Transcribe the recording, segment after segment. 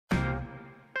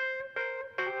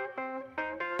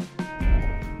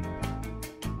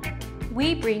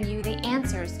we bring you the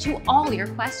answers to all your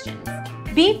questions.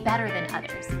 Be better than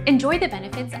others. Enjoy the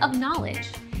benefits of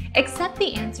knowledge. Accept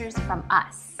the answers from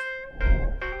us.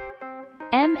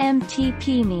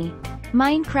 MMTP Me,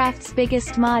 Minecraft's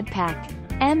biggest mod pack.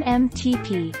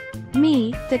 MMTP.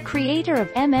 Me, the creator of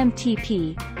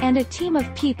MMTP, and a team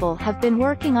of people have been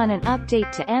working on an update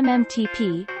to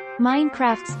MMTP,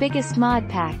 Minecraft's biggest mod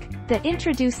pack, that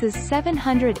introduces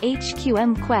 700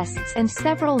 HQM quests and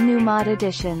several new mod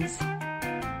additions.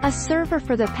 A server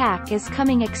for the pack is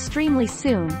coming extremely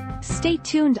soon. Stay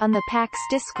tuned on the pack's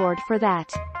Discord for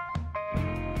that.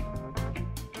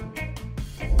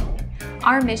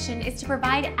 Our mission is to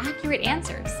provide accurate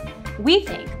answers. We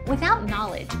think without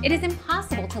knowledge, it is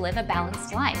impossible to live a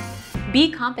balanced life.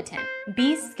 Be competent,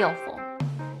 be skillful.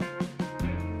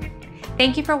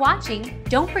 Thank you for watching.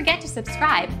 Don't forget to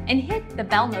subscribe and hit the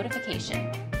bell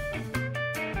notification.